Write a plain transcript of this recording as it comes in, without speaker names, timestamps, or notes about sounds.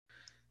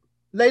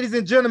Ladies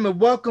and gentlemen,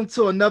 welcome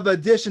to another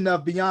edition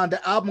of Beyond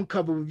the Album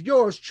Cover with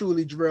yours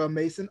truly, Jarrell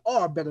Mason,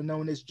 or better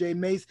known as Jay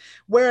Mace,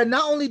 where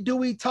not only do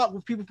we talk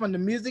with people from the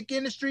music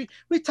industry,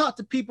 we talk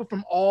to people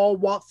from all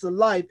walks of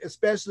life,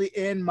 especially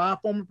in my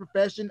former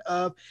profession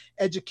of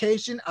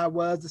education. I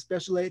was a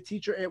special ed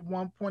teacher at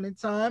one point in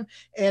time,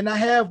 and I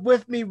have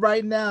with me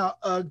right now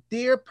a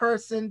dear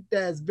person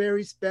that's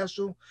very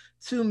special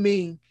to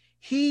me.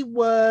 He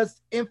was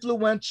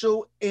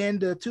influential in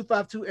the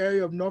 252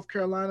 area of North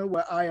Carolina,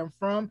 where I am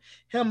from.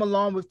 Him,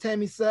 along with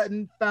Tammy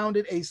Sutton,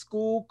 founded a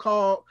school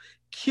called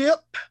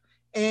KIP,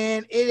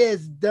 and it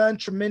has done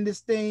tremendous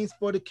things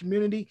for the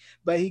community.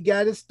 But he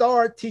got his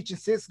start teaching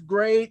sixth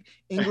grade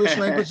English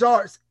language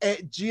arts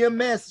at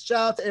GMS. Shout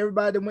out to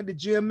everybody that went to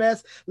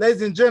GMS.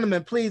 Ladies and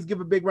gentlemen, please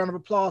give a big round of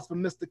applause for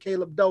Mr.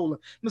 Caleb Dolan.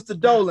 Mr.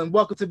 Dolan,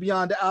 welcome to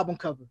Beyond the Album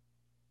Cover.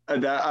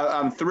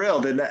 I'm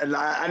thrilled, and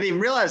I didn't even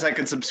realize I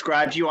could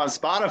subscribe to you on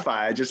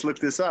Spotify. I just looked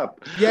this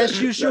up.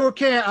 Yes, you sure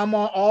can. I'm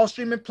on all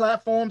streaming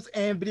platforms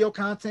and video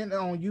content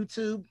on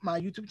YouTube, my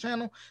YouTube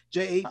channel,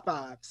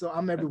 J85. So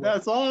I'm everywhere.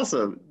 That's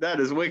awesome. That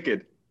is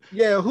wicked.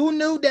 Yeah, who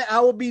knew that I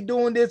would be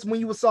doing this when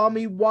you saw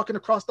me walking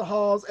across the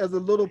halls as a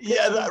little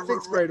Yeah, pixie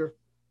sixth grader?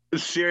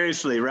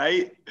 seriously,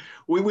 right?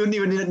 We wouldn't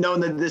even know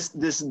that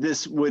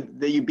this would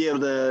that you'd be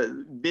able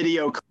to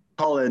video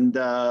call and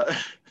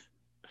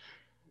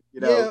you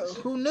know Yeah,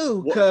 who knew?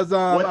 what Because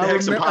what the I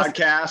heck's a remember.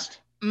 podcast?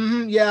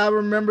 Yeah, I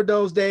remember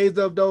those days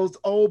of those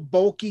old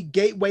bulky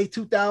Gateway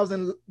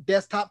 2000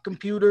 desktop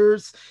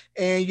computers,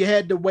 and you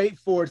had to wait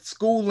for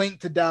School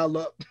Link to dial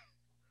up.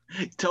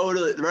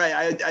 Totally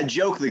right. I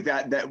joke like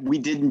that we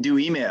didn't do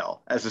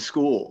email as a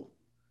school.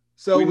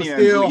 So We it was didn't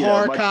even still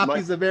hard much.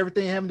 copies of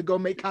everything, having to go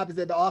make copies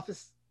at the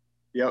office.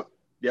 Yep.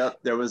 Yep.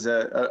 There was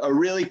a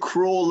really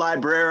cruel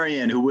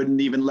librarian who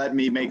wouldn't even let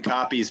me make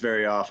copies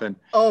very often.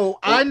 Oh,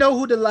 I Oh, know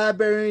who the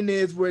librarian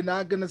is. We're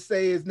not going to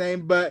say his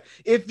name, but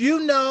if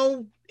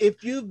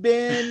you've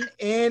been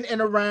in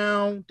and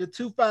around the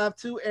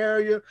 252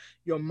 area,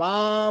 your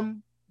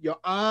mom, your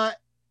aunt,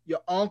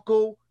 your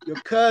uncle, your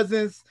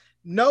cousins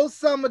know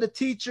some of the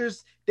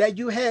teachers that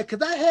you had.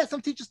 Because I had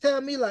some teachers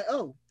tell me, like,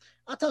 oh,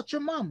 I taught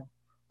your mama.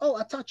 Oh,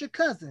 I taught your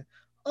cousin.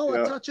 Oh, I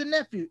yeah. taught your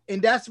nephew.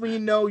 And that's when you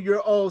know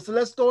you're old. So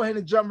let's go ahead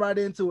and jump right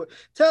into it.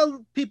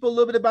 Tell people a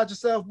little bit about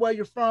yourself, where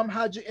you're from,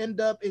 how'd you end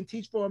up in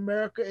Teach for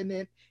America, and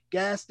then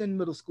Gaston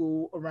Middle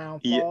School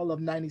around Yeah. fall of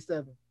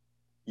 97.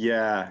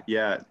 Yeah.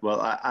 Yeah. Well,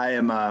 I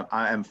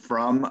am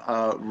from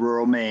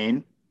rural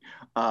Maine,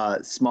 a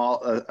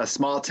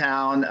small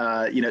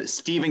town,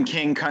 Stephen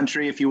King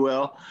country, if you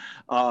will.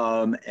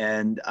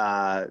 And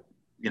I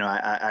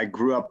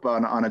grew up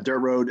on a dirt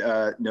road.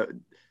 No,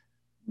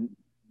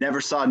 never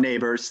saw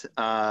neighbors.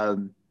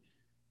 And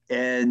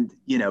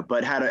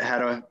but had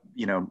a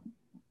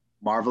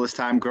marvelous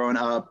time growing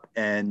up.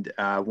 And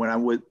when I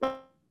was by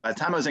the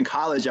time I was in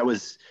college, I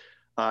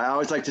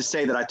always like to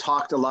say that I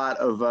talked a lot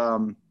of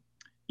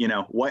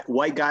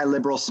white guy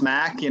liberal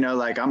smack.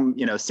 Like I'm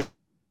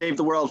save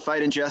the world,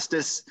 fight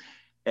injustice.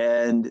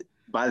 And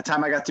by the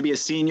time I got to be a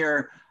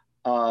senior,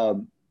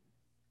 um,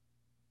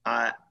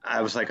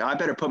 I was like, I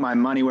better put my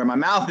money where my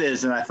mouth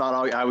is. And I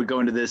thought I would go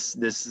into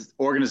this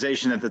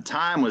organization at the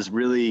time was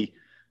really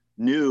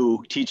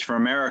new, Teach for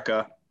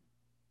America.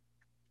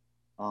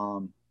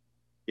 Um,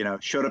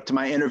 showed up to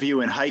my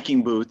interview in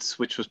hiking boots,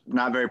 which was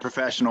not very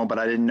professional, but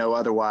I didn't know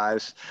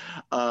otherwise.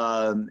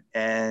 And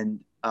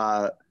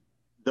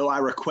though I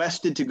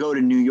requested to go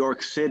to New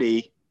York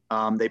City,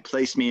 they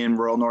placed me in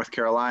rural North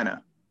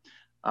Carolina.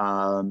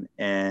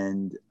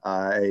 And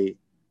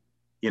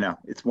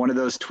it's one of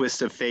those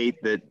twists of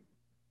fate that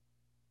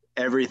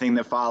everything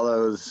that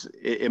follows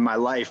in my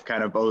life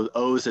kind of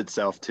owes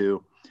itself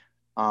to.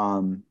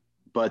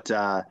 But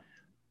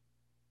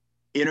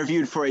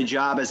interviewed for a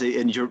job and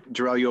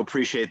Jarrell, you'll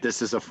appreciate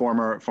this as a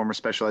former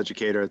special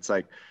educator. It's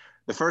like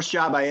the first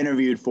job I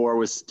interviewed for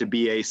was to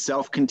be a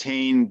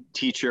self-contained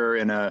teacher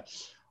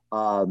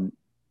um,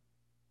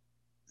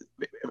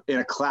 in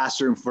a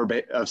classroom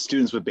of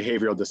students with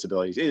behavioral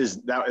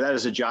disabilities. That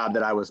is a job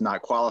that I was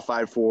not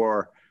qualified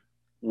for,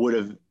 would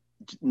have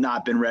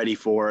not been ready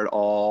for at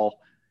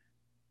all.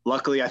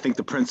 Luckily, I think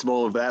the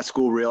principal of that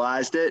school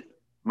realized it.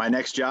 My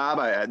next job,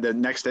 the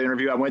next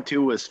interview I went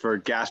to was for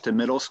Gaston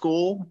Middle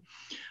School.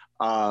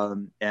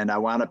 And I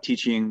wound up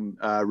teaching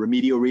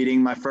remedial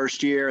reading my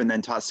first year and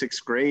then taught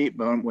sixth grade.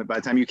 But by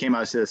the time you came, I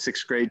was a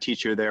sixth grade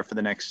teacher there for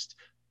the next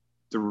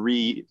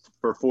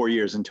 4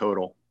 years in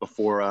total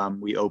before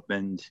we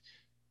opened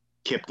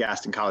KIP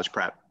Gaston College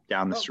Prep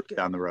Okay.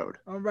 down the road.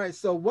 All right.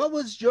 So, what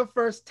was your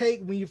first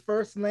take when you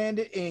first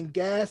landed in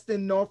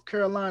Gaston, North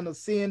Carolina,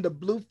 seeing the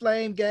Blue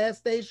Flame gas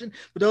station?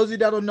 For those of you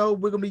that don't know,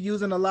 we're gonna be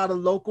using a lot of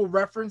local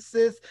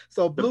references.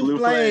 So, The Blue Blue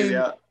Flame, Flame,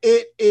 yeah.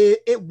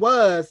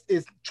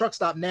 it's truck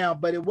stop now,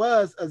 but it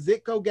was a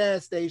Zitco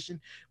gas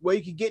station where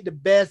you could get the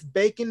best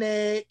bacon,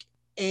 egg,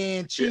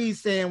 and Yeah.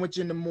 cheese sandwich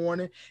in the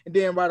morning, and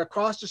then right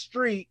across the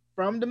street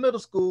from the middle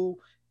school.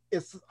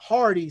 it's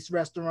Hardee's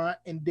restaurant,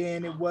 and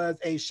then it was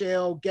a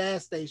Shell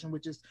gas station,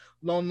 which is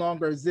no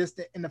longer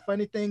existent. And the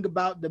funny thing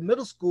about the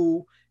middle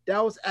school,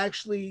 that was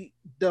actually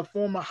the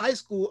former high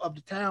school of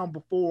the town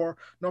before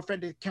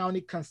Northampton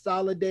County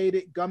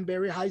consolidated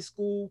Gunberry High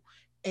School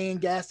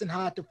and Gaston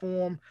High to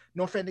form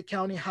Northampton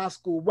County High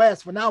School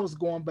West when I was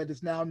going, but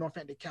it's now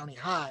Northampton County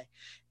High.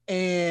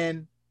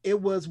 And it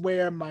was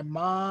where my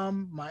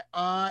mom, my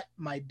aunt,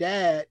 my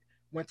dad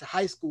went to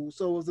high school.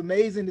 So it was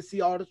amazing to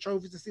see all the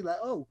trophies and see like,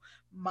 oh,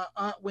 my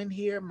aunt went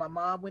here, my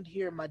mom went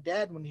here, my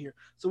dad went here.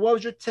 So what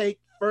was your take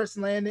first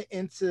landing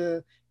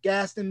into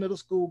Gaston Middle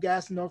School,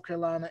 Gaston, North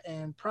Carolina,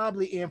 and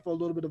probably in for a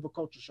little bit of a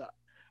culture shock?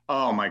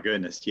 Oh my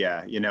goodness.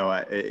 Yeah.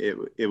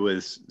 It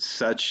was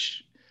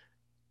such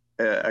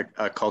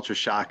a culture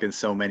shock in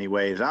so many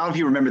ways. I don't know if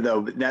you remember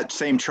though, that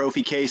same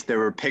trophy case, there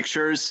were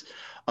pictures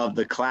of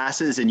the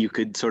classes and you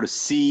could sort of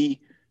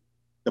see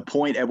the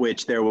point at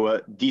which there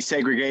were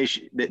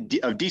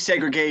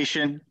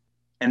desegregation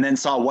and then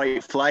saw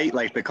white flight.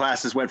 Like the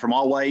classes went from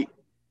all white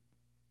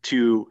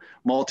to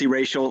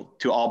multiracial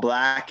to all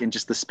black in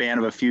just the span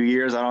of a few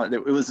years. I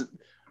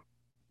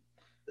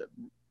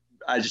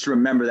just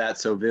remember that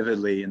so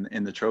vividly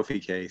in the trophy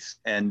case.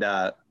 And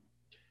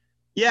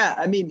yeah,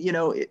 I mean,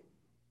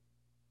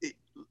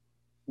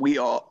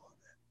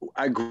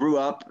 I grew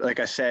up, like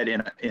I said,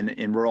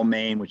 in rural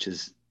Maine, which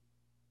is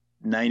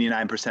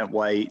 99%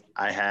 white.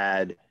 I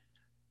had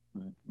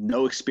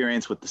no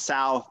experience with the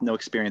South, no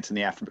experience in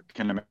the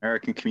African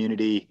American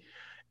community.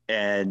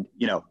 And,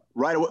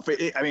 right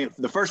away, I mean,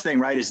 the first thing,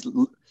 right, is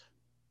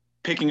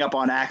picking up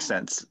on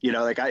accents.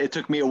 It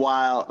took me a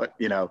while,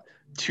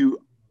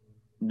 to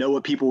know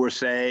what people were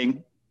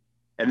saying.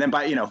 And then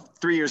by,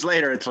 3 years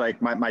later, it's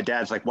like my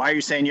dad's like, why are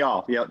you saying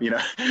y'all?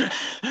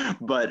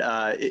 But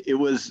it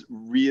was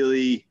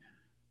really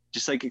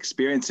just like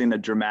experiencing a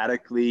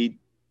dramatically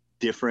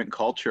different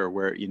culture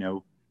where,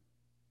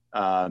 and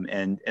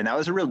that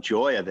was a real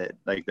joy of it.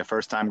 Like the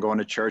first time going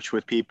to church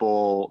with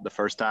people, the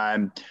first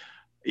time,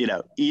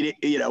 eating,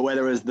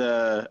 whether it was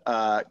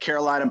the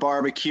Carolina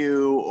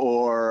barbecue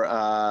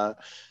or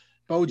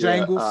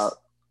Bojangles.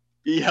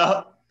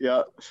 Yeah.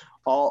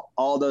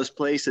 All those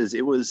places.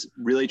 It was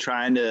really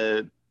trying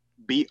to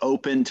be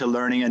open to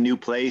learning a new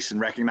place and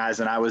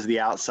recognizing I was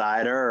the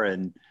outsider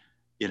and,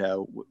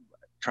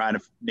 trying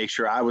to make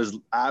sure I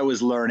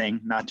was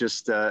learning, not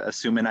just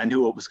assuming I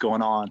knew what was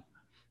going on.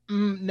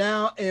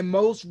 Now, in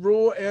most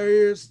rural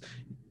areas,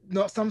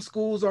 some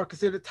schools are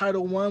considered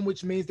Title I,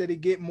 which means that they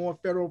get more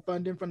federal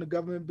funding from the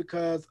government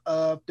because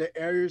of the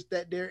areas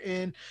that they're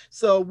in.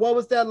 So what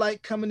was that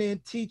like coming in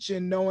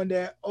teaching, knowing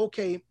that,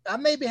 okay, I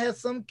maybe had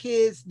some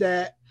kids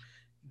that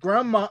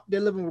they're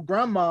living with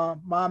grandma,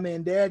 mom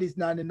and daddy's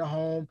not in the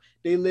home.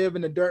 They live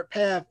in a dirt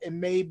path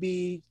and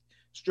maybe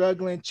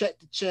struggling check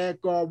to check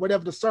or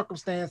whatever the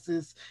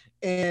circumstances,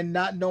 and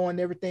not knowing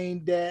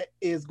everything that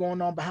is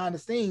going on behind the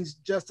scenes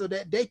just so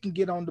that they can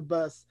get on the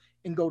bus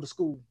and go to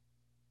school.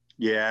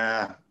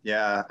 Yeah.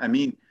 I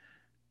mean,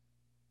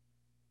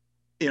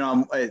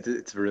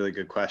 it's a really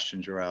good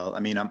question, Jarrell. I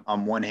mean,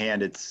 on one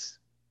hand, it's,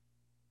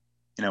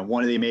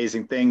 one of the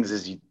amazing things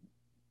is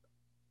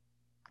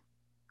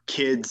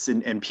kids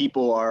and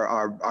people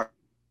are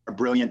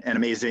brilliant and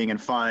amazing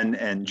and fun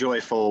and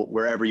joyful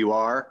wherever you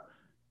are,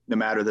 no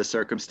matter the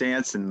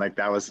circumstance. And like,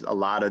 that was a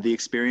lot of the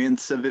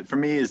experience of it for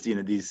me is,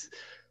 these,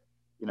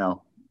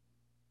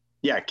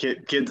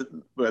 kids,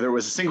 whether it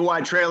was a single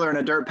wide trailer in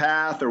a dirt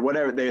path or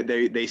whatever,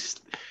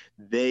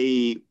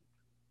 they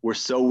were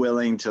so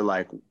willing to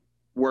like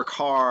work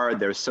hard.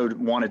 They're so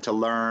wanted to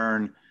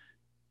learn.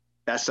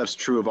 That stuff's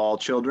true of all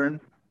children.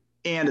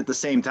 And at the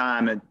same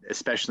time,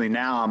 especially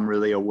now, I'm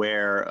really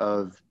aware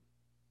of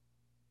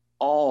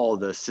all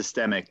the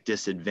systemic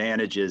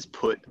disadvantages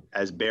put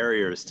as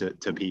barriers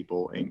to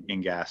people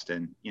in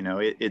Gaston.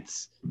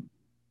 It's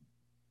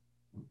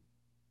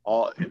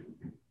all,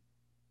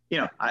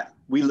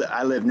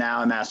 I live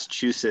now in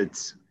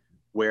Massachusetts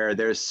where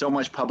there's so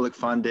much public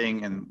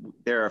funding and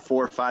there are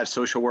 4 or 5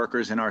 social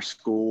workers in our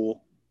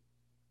school.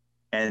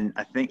 And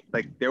I think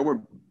like there were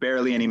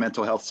barely any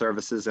mental health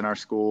services in our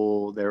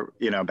school there,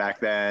 back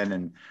then.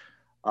 And,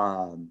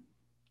 or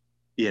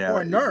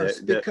a nurse,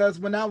 because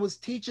when I was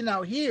teaching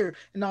out here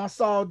and I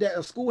saw that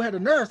a school had a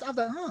nurse, I was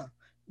like,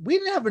 we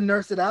didn't have a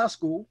nurse at our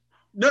school.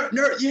 No,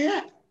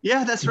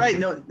 yeah, that's right.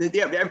 No,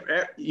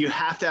 you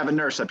have to have a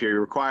nurse up here.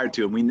 You're required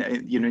to, and we,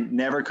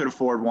 never could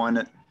afford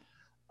one.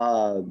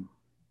 And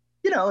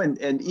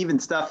even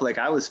stuff like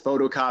I was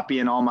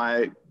photocopying all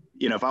my,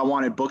 if I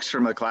wanted books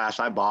from a class,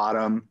 I bought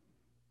them.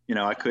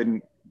 I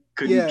couldn't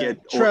get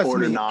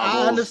order novels.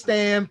 I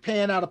understand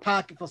paying out of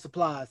pocket for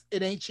supplies.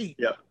 It ain't cheap.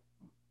 Yep.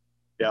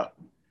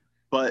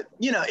 But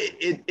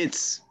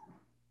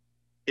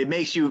it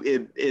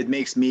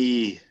makes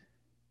me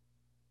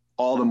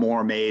all the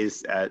more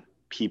amazed at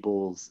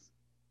people's,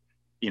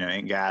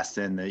 in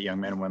Gaston, the young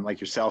men and women like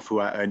yourself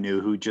who I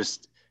knew who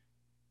just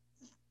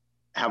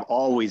have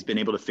always been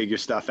able to figure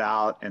stuff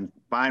out and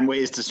find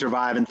ways to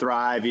survive and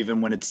thrive, even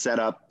when it's set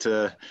up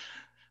to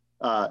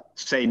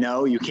say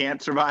no, you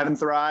can't survive and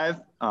thrive.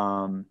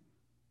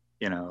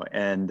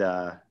 and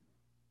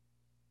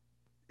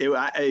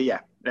yeah,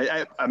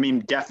 I mean,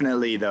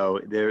 definitely though,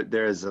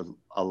 there's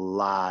a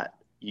lot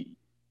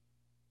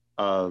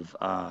of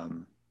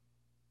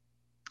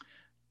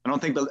I don't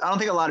think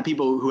a lot of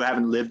people who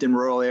haven't lived in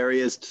rural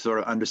areas sort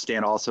of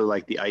understand also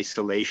like the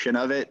isolation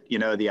of it.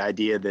 The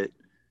idea that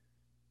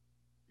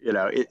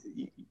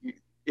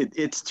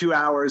it's 2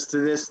 hours to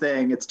this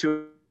thing, it's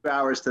 2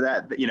 hours to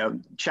that.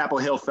 Chapel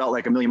Hill felt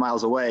like a million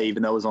miles away,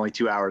 even though it was only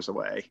 2 hours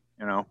away.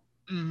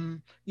 Mm-hmm.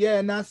 Yeah,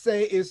 and I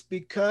say it's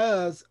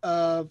because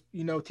of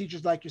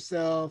teachers like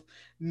yourself,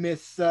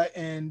 Miss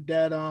Sutton,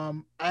 that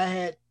I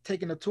had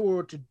taken a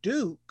tour to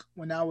Duke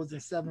when I was in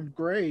seventh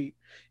grade,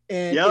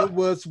 and it Yep.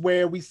 was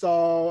where we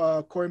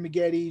saw Corey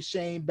Maggette,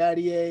 Shane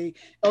Battier,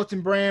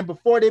 Elton Brand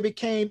before they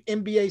became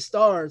NBA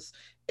stars,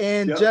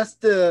 and Yep.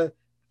 just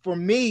for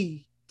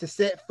me to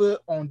set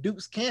foot on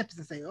Duke's campus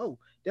and say, oh,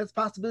 there's a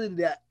possibility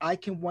that I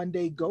can one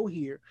day go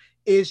here.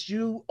 Is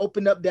you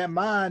open up that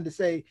mind to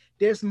say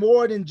there's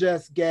more than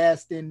just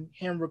Gaston,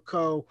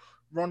 Henrico,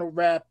 Ronald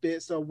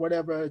Rapids, or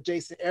whatever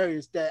adjacent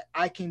areas that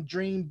I can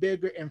dream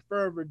bigger and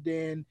further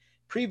than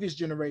previous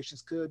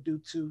generations could due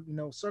to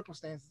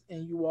circumstances.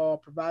 And you all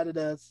provided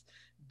us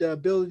the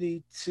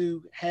ability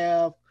to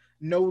have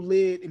no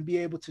lid and be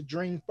able to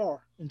dream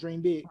far and dream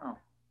big. Wow.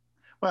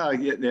 Well,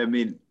 yeah, I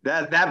mean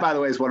that by the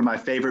way is one of my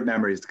favorite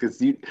memories because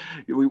we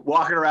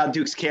walking around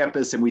Duke's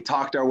campus and we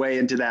talked our way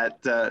into that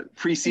Yeah,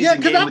 preseason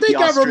because game I with the think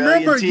I Australian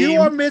remember you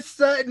or team. Miss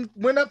Sutton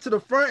went up to the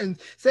front and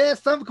said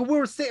something because we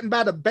were sitting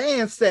by the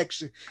band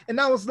section.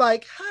 And I was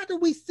like, how do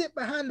we sit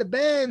behind the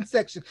band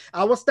section?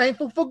 I was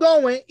thankful for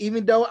going,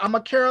 even though I'm a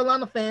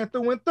Carolina fan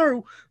through and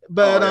through.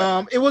 But Oh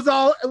yeah, it was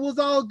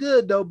all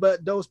good though.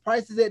 But those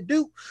prices at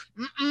Duke,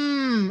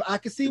 I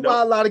can see why a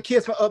nope. lot of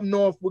kids from up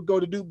north would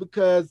go to Duke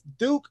because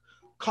Duke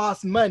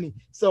costs money.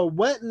 So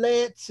what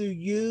led to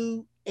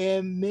you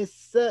and Miss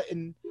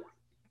Sutton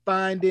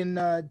finding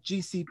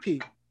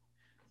GCP?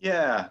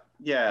 Yeah,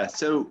 yeah.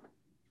 So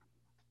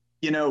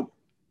you know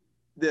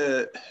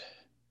the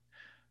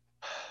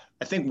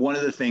I think one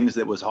of the things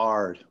that was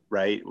hard,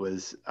 right,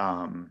 was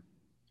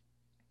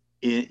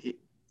it,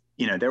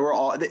 there were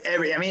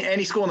I mean,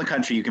 any school in the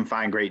country you can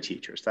find great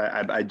teachers.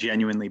 I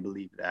genuinely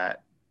believe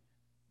that,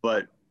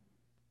 but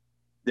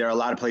there are a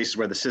lot of places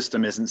where the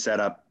system isn't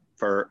set up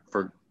for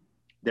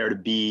there to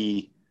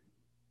be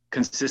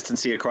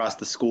consistency across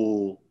the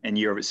school and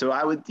year. So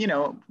I would,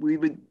 we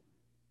would,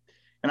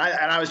 and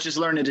I was just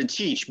learning to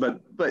teach,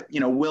 but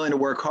willing to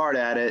work hard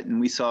at it. And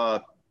we saw,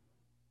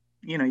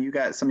 some of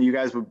you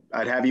guys would,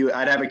 I'd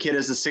have a kid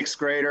as a sixth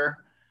grader,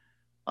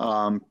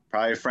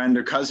 probably a friend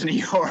or cousin of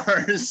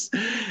yours,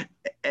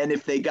 and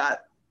if they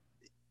got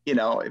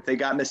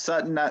Miss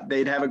Sutton,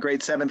 they'd have a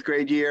great seventh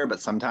grade year.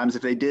 But sometimes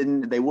if they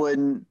didn't, they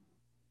wouldn't.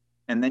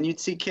 And then you'd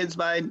see kids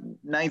by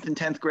ninth and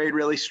 10th grade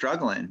really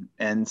struggling.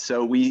 And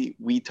so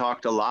we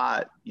talked a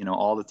lot,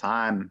 all the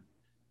time,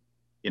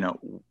 you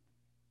know,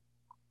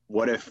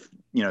 what if,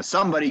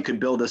 somebody could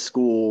build a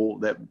school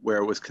where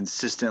it was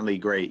consistently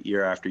great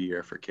year after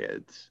year for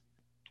kids.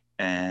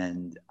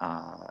 And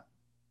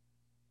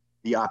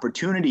the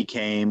opportunity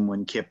came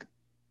when KIPP,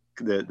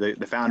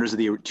 the founders of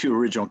the two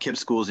original KIPP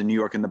schools in New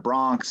York and the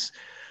Bronx,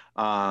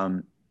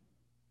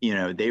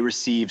 they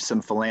received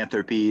some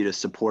philanthropy to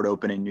support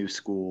opening new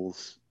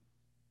schools.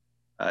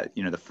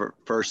 The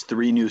first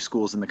three new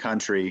schools in the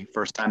country,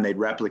 first time they'd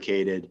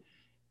replicated.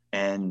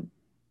 And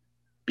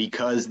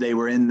because they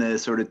were in the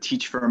sort of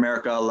Teach for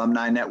America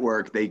alumni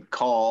network, they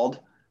called.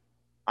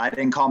 I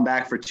didn't call them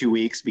back for 2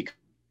 weeks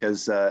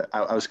because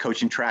I was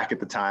coaching track at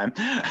the time.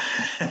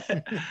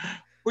 I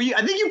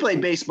think you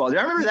played baseball. Do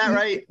I remember that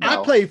right? I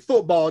No. played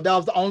football. That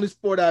was the only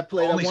sport I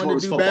played. I Only sport wanted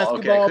was to do football.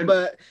 Okay, basketball,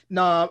 but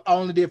no, I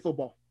only did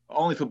football.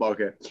 Only football.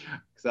 Okay.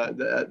 So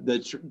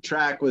the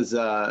track was.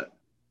 So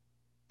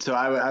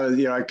I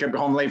was, I kept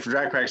home late for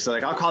track practice. So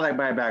like, I'll call that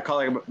guy back.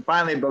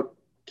 Finally, but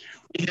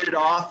we hit it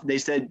off. They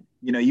said,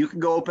 you can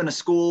go open a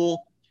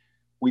school.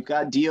 We've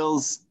got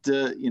deals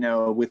to,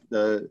 with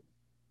the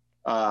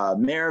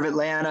mayor of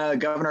Atlanta,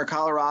 governor of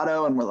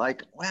Colorado, and we're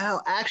like,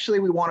 well, actually,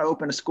 we want to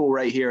open a school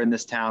right here in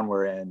this town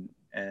we're in.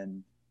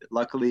 And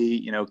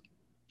luckily,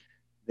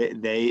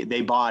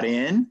 they bought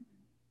in,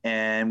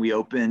 and we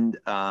opened.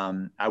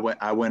 I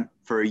went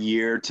for a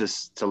year to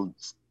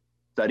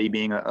study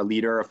being a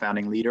leader, a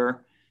founding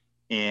leader,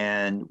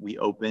 and we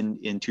opened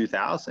in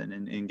 2000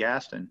 in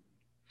Gaston.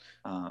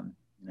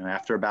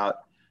 After about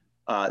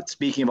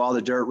speaking of all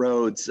the dirt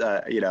roads,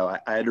 I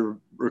had to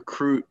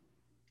recruit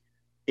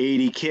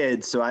 80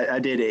 kids. So I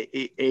did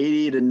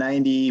 80 to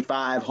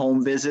 95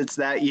 home visits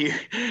that year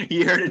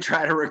to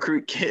try to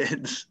recruit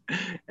kids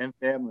and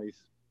families.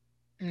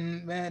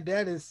 Man,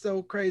 that is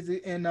so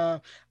crazy. And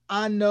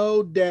I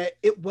know that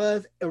it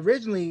was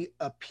originally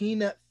a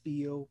peanut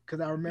field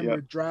because I remember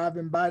Yep.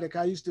 driving by it.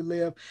 I used to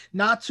live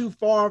not too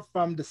far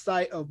from the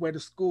site of where the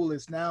school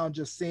is now,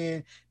 just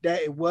seeing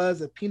that it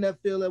was a peanut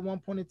field at one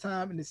point in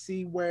time and to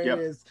see where it Yep.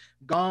 is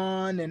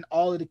gone and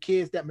all of the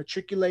kids that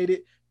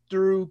matriculated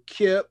through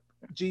KIPP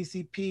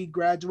GCP,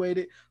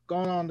 graduated,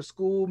 gone on to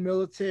school,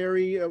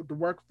 military, the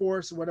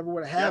workforce, whatever,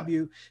 what have Yep.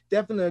 you.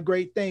 Definitely a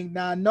great thing.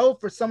 Now, I know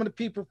for some of the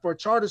people for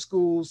charter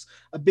schools,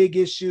 a big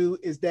issue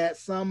is that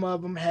some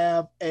of them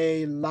have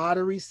a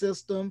lottery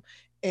system.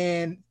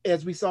 And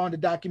as we saw in the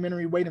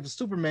documentary Waiting for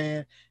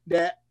Superman,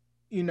 that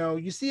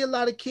you see a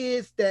lot of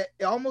kids that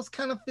it almost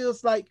kind of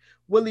feels like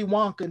Willy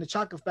Wonka in the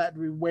Chocolate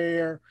Factory,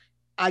 where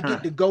I get Huh.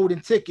 the golden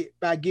ticket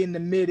by getting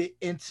admitted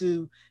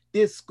into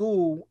this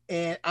school.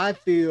 And I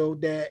feel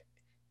that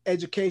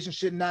education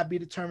should not be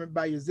determined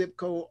by your zip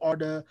code or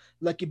the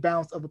lucky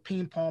bounce of a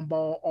ping pong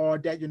ball or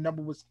that your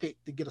number was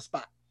picked to get a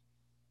spot.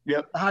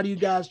 Yep. How do you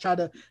guys try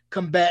to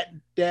combat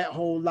that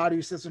whole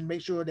lottery system,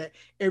 make sure that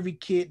every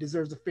kid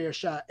deserves a fair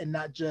shot and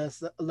not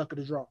just a luck of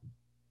the draw?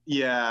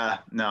 Yeah,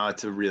 no,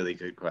 it's a really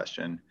good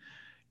question.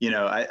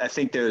 I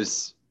think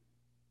there's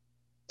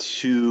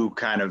two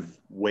kind of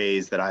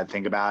ways that I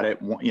think about it.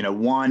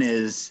 One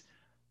is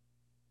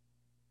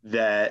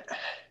that,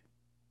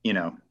 you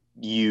know,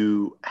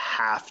 you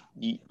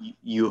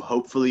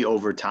hopefully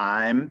over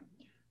time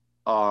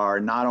are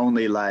not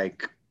only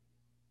like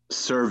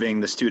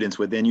serving the students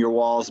within your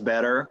walls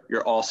better,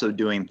 you're also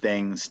doing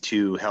things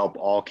to help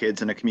all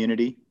kids in a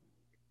community.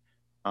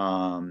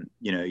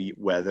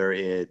 Whether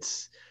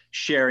it's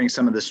sharing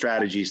some of the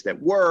strategies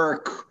that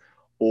work,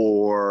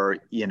 or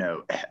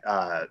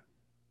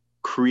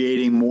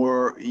creating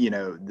more,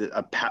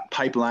 a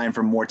pipeline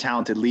for more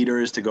talented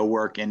leaders to go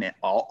work in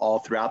all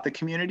throughout the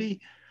community.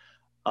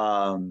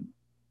 And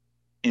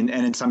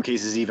in some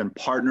cases, even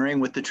partnering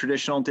with the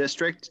traditional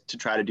district to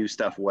try to do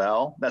stuff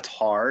well. That's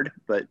hard,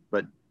 but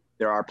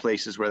there are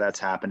places where that's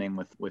happening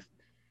with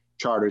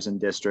charters and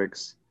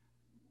districts.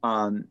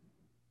 And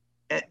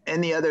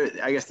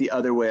the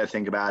other way I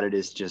think about it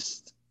is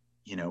just,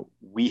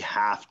 we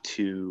have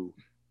to,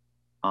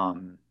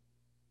 and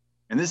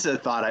this is a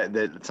thought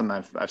that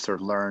something I've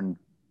sort of learned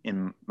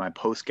in my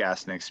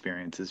post-Gaston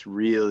experience, is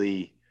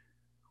really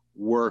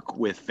work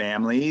with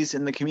families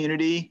in the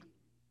community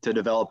to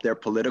develop their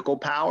political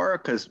power,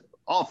 because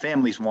all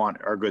families want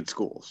are good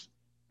schools.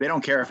 They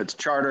don't care if it's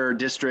charter,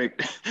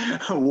 district,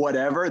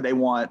 whatever. They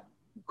want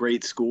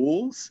great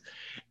schools,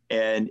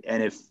 and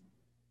if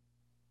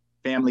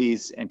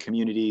families and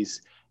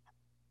communities,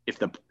 if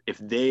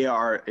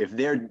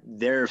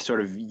they're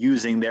sort of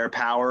using their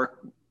power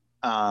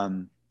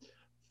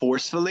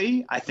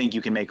forcefully, I think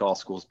you can make all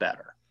schools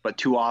better. But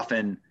too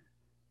often,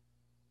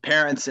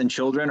 parents and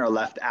children are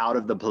left out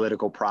of the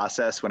political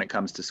process when it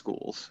comes to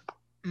schools.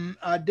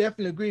 I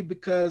definitely agree,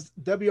 because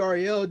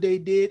WRL, they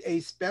did a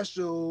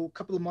special a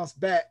couple of months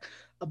back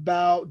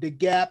about the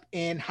gap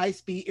in high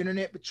speed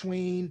internet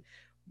between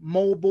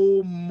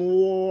mobile,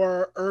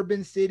 more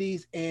urban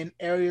cities and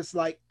areas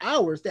like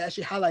ours. They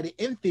actually highlighted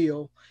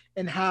infield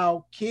and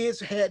how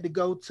kids had to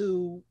go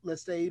to,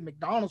 let's say,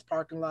 McDonald's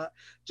parking lot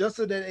just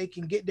so that they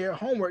can get their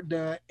homework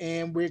done.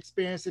 And we're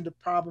experiencing the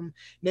problem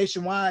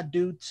nationwide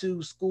due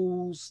to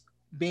schools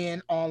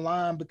being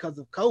online because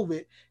of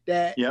COVID,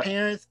 that Yep.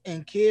 parents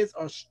and kids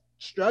are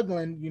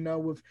struggling,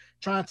 with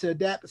trying to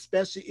adapt,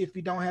 especially if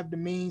you don't have the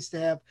means to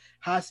have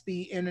high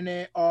speed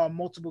internet or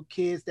multiple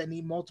kids that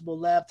need multiple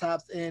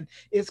laptops. And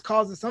it's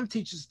causing some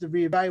teachers to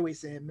reevaluate,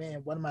 saying,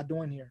 man, what am I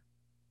doing here?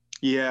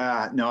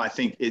 Yeah, no, I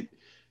think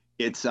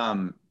it's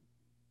yeah,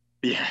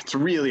 it's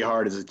really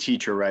hard as a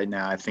teacher right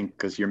now, I think,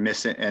 because you're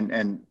missing,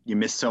 and you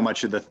miss so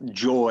much of the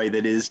joy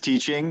that is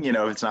teaching,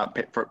 it's not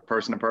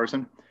person to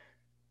person.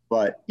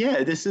 But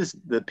yeah,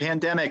 the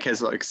pandemic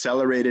has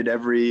accelerated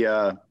every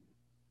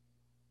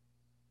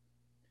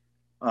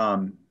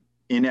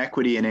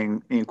inequity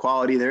and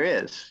inequality there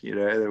is.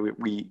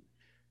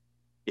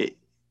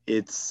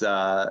 It's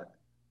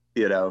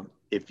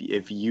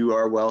if you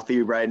are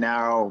wealthy right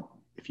now,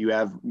 if you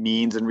have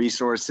means and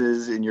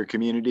resources in your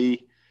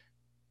community,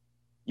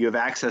 you have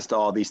access to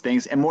all these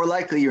things, and more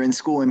likely you're in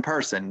school in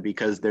person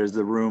because there's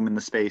the room and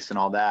the space and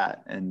all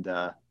that. And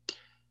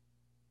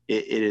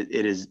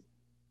it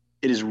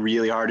is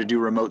really hard to do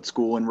remote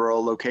school in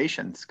rural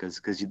locations because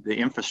the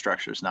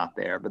infrastructure is not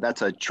there. But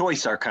that's a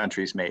choice our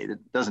country's made. It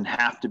doesn't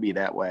have to be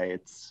that way.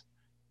 It's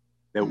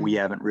that we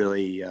haven't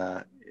really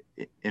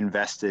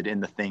invested in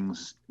the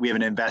things. We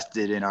haven't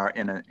invested in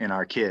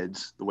our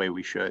kids the way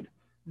we should.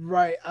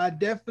 Right. I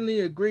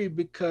definitely agree,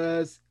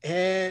 because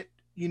had,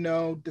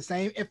 the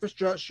same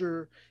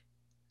infrastructure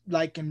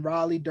like in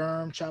Raleigh,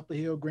 Durham, Chapel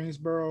Hill,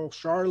 Greensboro,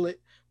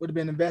 Charlotte would have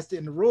been invested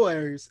in the rural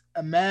areas,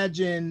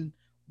 imagine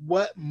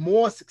what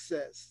more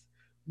success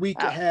we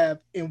could Ah, have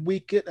and we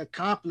could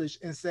accomplish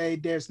and say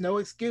there's no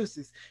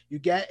excuses. You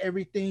got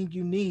everything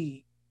you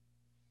need.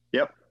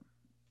 yep.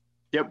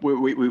 Yep.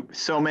 We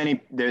so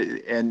many there,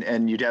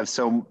 and you'd have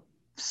so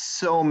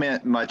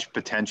much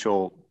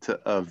potential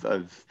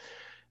of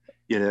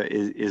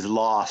is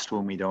lost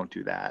when we don't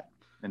do that.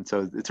 And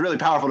so it's really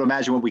powerful to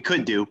imagine what we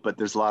could do, but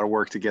there's a lot of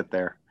work to get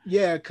there.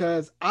 Yeah,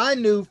 because I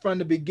knew from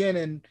the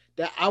beginning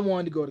that I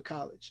wanted to go to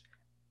college.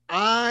 Yeah.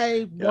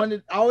 I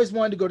always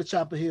wanted to go to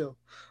Chapel Hill,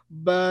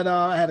 but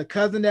I had a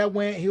cousin that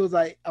went. He was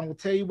like, "I'm gonna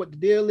tell you what the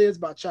deal is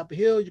about Chapel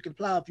Hill. You can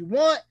apply if you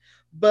want,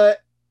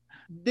 but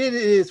It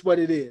is what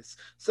it is.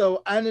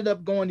 So I ended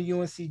up going to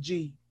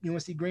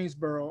UNC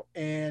Greensboro,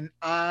 and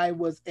I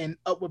was in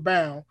Upward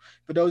Bound.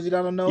 For those of you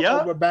that don't know, Yep.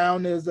 Upward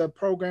Bound is a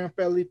program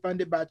federally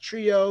funded by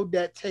Trio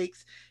that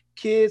takes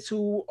kids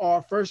who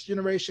are first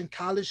generation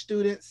college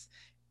students,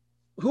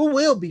 who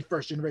will be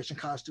first generation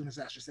college students,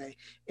 I should say,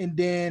 and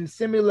then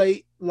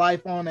simulate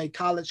life on a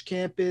college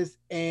campus.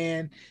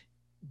 And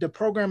the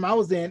program I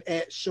was in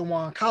at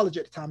Shawan College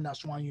at the time, not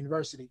Shawan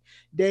University,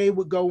 they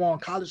would go on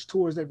college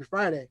tours every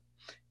Friday.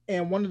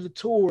 And one of the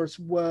tours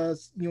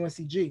was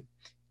UNCG.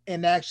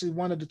 And actually,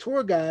 one of the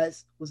tour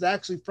guides was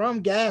actually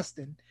from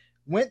Gaston,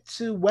 went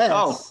to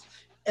Oh, West.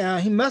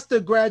 He must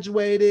have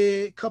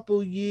graduated a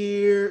couple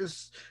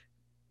years,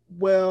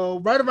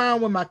 well, right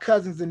around when my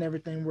cousins and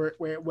everything were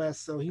at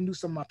West. So he knew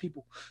some of my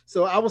people.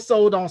 So I was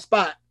sold on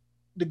spot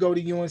to go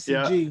to yeah.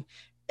 UNCG.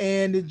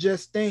 And to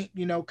just think,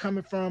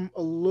 coming from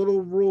a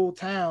little rural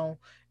town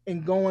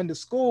and going to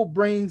school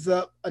brings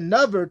up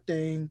another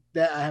thing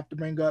that I have to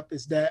bring up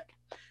is that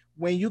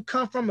when you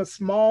come from a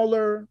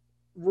smaller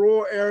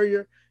rural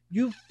area,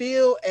 you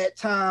feel at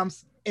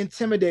times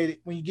intimidated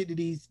when you get to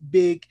these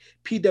big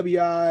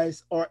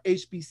PWIs or Yeah.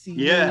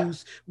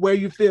 HBCUs where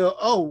you feel,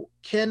 oh,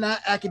 can I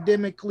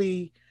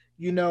academically,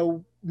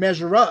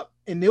 measure up?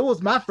 And it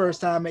was my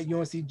first time at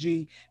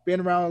UNCG,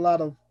 being around a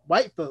lot of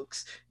white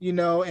folks,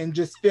 and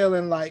just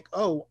feeling like,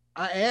 oh,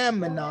 I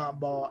am a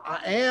non-ball.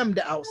 I am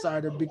the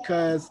outsider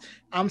because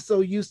I'm so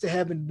used to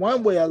having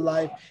one way of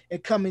life,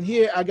 and coming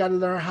here, I got to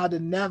learn how to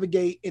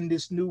navigate in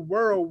this new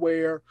world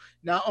where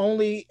not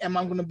only am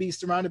I going to be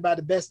surrounded by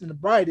the best and the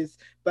brightest,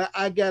 but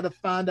I got to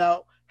find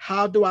out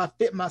how do I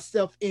fit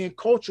myself in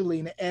culturally.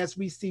 And as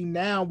we see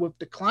now with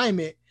the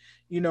climate,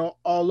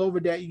 all over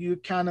that, you're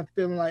kind of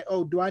feeling like,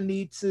 oh, do I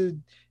need to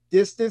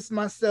distance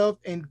myself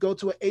and go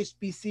to a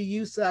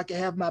HBCU so I can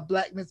have my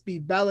blackness be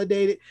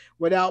validated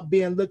without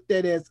being looked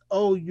at as,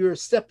 oh, you're a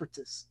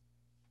separatist?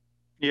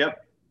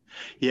 Yep.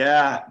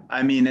 Yeah.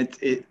 I mean, like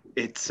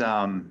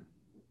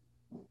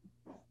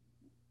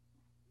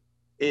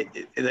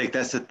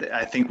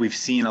I think we've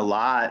seen a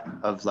lot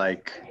of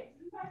like,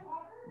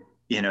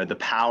 the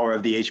power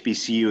of the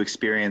HBCU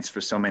experience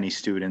for so many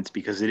students,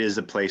 because it is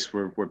a place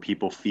where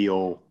people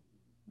feel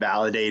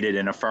validated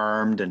and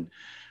affirmed, and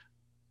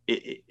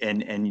it,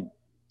 and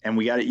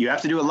you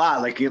have to do a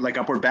lot. Like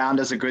Upward Bound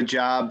does a good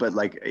job, but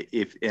like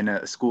if in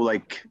a school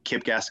like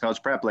KIPP Gaston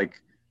College Prep, like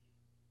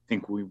I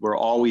think we were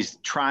always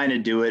trying to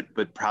do it,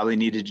 but probably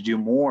needed to do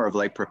more of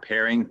like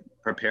preparing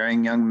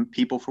young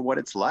people for what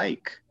it's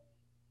like.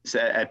 So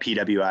at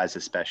PWIs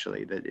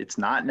especially, that it's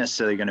not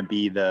necessarily going to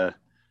be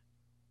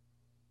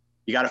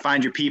you got to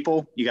find your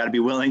people. You got to be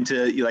willing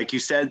to, like you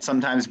said,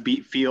 sometimes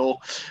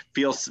feel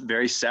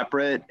very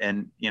separate,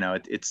 and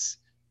it's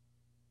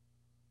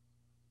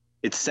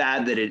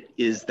sad that it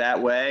is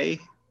that way,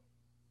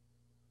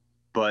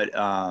 but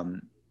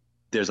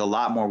there's a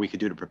lot more we could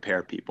do to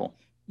prepare people,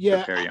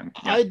 Yeah, prepare young.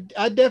 Yeah.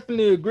 I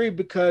definitely agree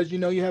because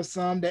you have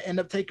some that end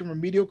up taking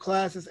remedial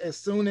classes as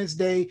soon as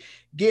they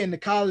get into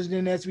college.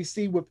 Then, as we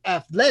see with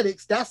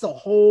athletics, that's a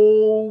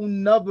whole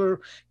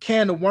nother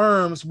can of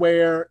worms.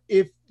 Where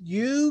if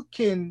you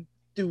can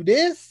do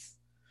this,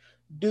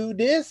 do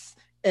this.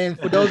 And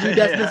for those of you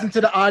that's Yeah. listening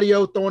to the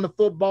audio, throwing the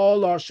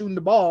football or shooting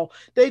the ball,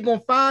 they're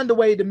gonna find a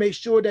way to make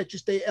sure that you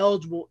stay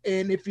eligible.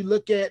 And if you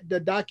look at the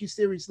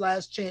docu-series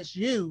Last Chance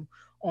U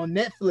on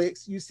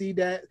Netflix, you see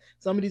that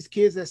some of these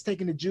kids that's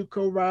taking the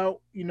JUCO route,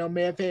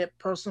 may have had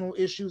personal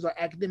issues or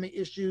academic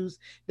issues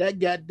that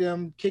got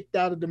them kicked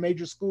out of the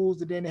major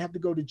schools, and then they have to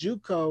go to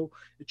JUCO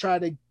to try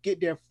to get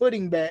their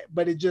footing back.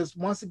 But it just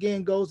once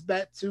again goes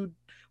back to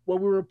what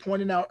we were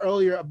pointing out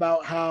earlier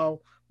about how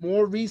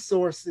more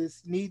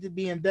resources need to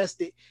be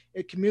invested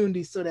in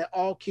communities so that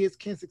all kids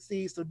can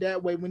succeed. So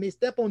that way, when they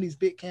step on these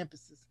big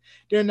campuses,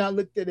 they're not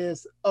looked at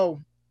as,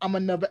 oh, I'm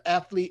another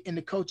athlete and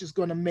the coach is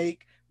going to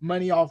make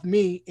money off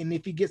me. And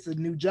if he gets a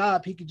new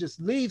job, he can just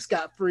leave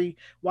scot free.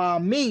 While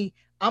me,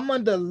 I'm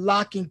under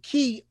lock and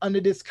key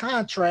under this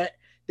contract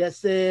that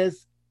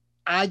says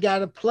I got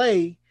to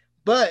play.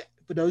 But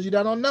for those of you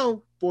that don't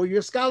know,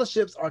 4-year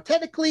scholarships are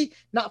technically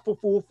not for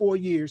full 4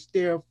 years.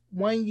 They're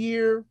 1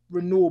 year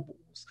renewables.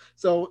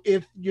 So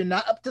if you're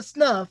not up to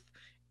snuff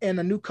and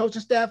a new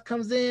coaching staff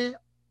comes in,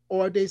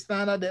 or they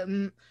find out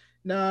that,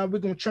 nah, we're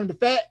going to trim the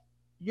fat,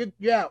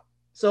 you're out.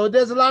 So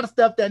there's a lot of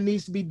stuff that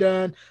needs to be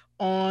done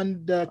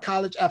on the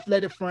college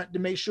athletic front to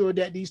make sure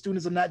that these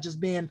students are not just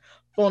being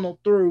funneled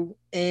through,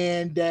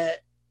 and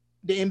that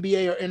the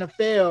NBA or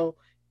NFL,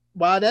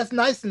 while that's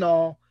nice and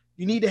all,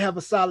 you need to have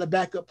a solid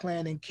backup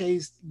plan in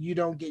case you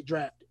don't get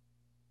drafted.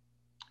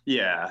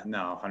 Yeah,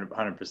 no,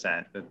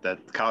 100%.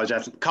 That college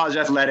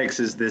athletics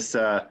is this,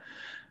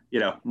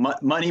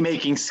 money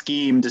making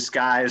scheme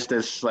disguised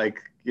as like,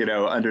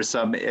 under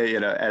some,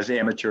 as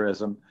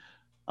amateurism.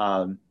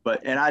 And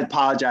I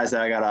apologize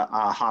that I gotta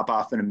hop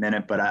off in a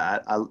minute, but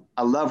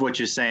I love what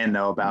you're saying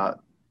though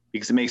about,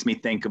 because it makes me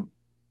think of,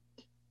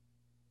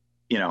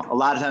 a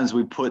lot of times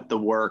we put the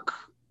work,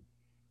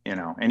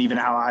 and even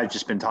how I've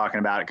just been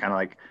talking about it, kind of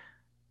like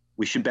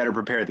we should better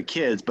prepare the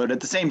kids. But at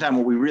the same time,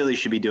 what we really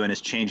should be doing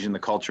is changing the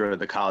culture of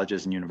the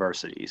colleges and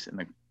universities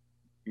and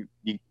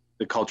the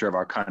culture of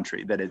our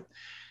country. That it,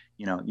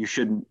 you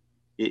shouldn't,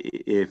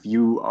 if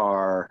you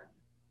are,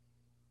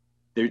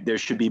 there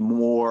should be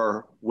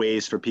more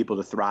ways for people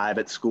to thrive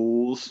at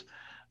schools,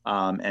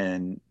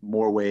 and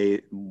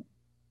more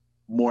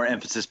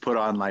emphasis put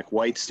on like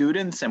white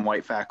students and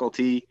white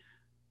faculty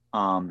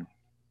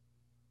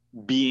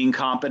being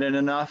competent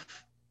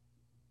enough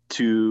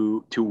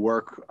to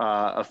work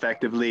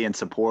effectively and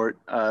support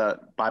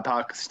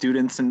BIPOC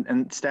students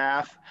and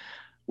staff.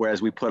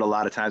 Whereas we put a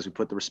lot of times we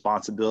put the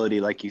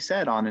responsibility, like you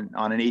said, on an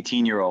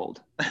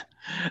 18-year-old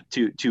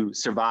to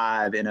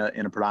survive in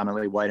a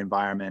predominantly white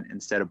environment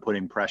instead of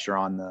putting pressure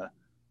on the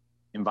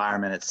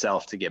environment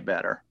itself to get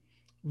better.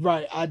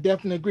 Right, I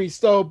definitely agree.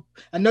 So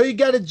I know you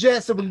got a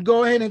jet, so we can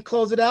go ahead and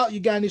close it out.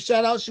 You got any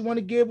shout outs you want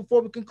to give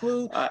before we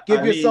conclude?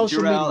 Give your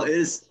social Jarrell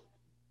media.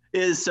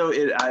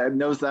 I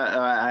know that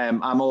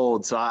I'm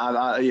old, so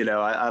I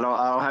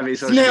don't have any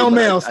social snail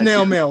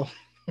mail.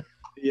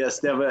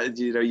 Yes, never.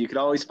 You can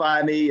always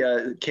find me,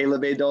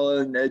 Caleb A.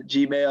 Dolan at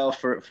Gmail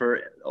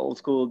for old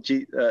school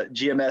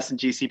GMS and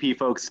GCP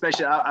folks.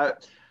 Especially, I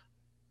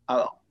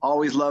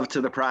always loved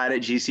To the Pride at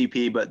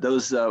GCP, but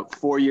those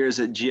 4 years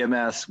at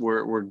GMS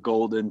were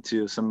golden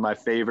to some of my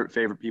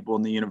favorite people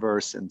in the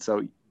universe. And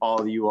so all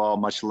of you all,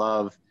 much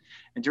love.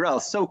 And Jarrell,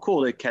 it's so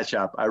cool to catch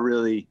up. I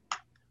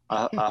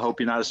hope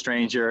you're not a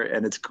stranger,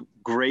 and it's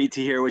great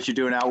to hear what you're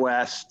doing out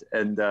west.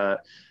 And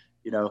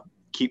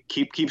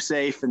keep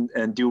safe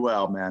and do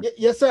well, man.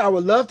 Yes, sir. I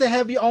would love to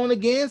have you on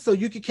again, so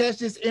you can catch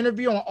this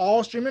interview on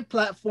all streaming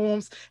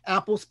platforms: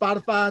 Apple,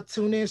 Spotify,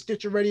 TuneIn,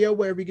 Stitcher Radio,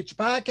 wherever you get your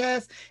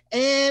podcasts,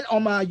 and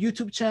on my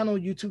YouTube channel,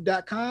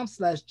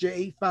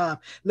 youtube.com/J85.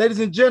 Ladies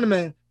and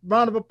gentlemen,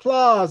 round of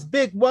applause,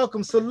 big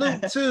welcome,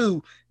 salute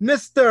to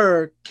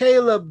Mr.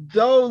 Caleb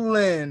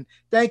Dolan.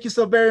 Thank you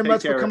so very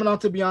much for coming on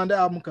to Beyond the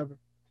Album Cover.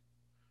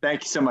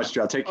 Thank you so much,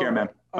 Joe. Take care, man.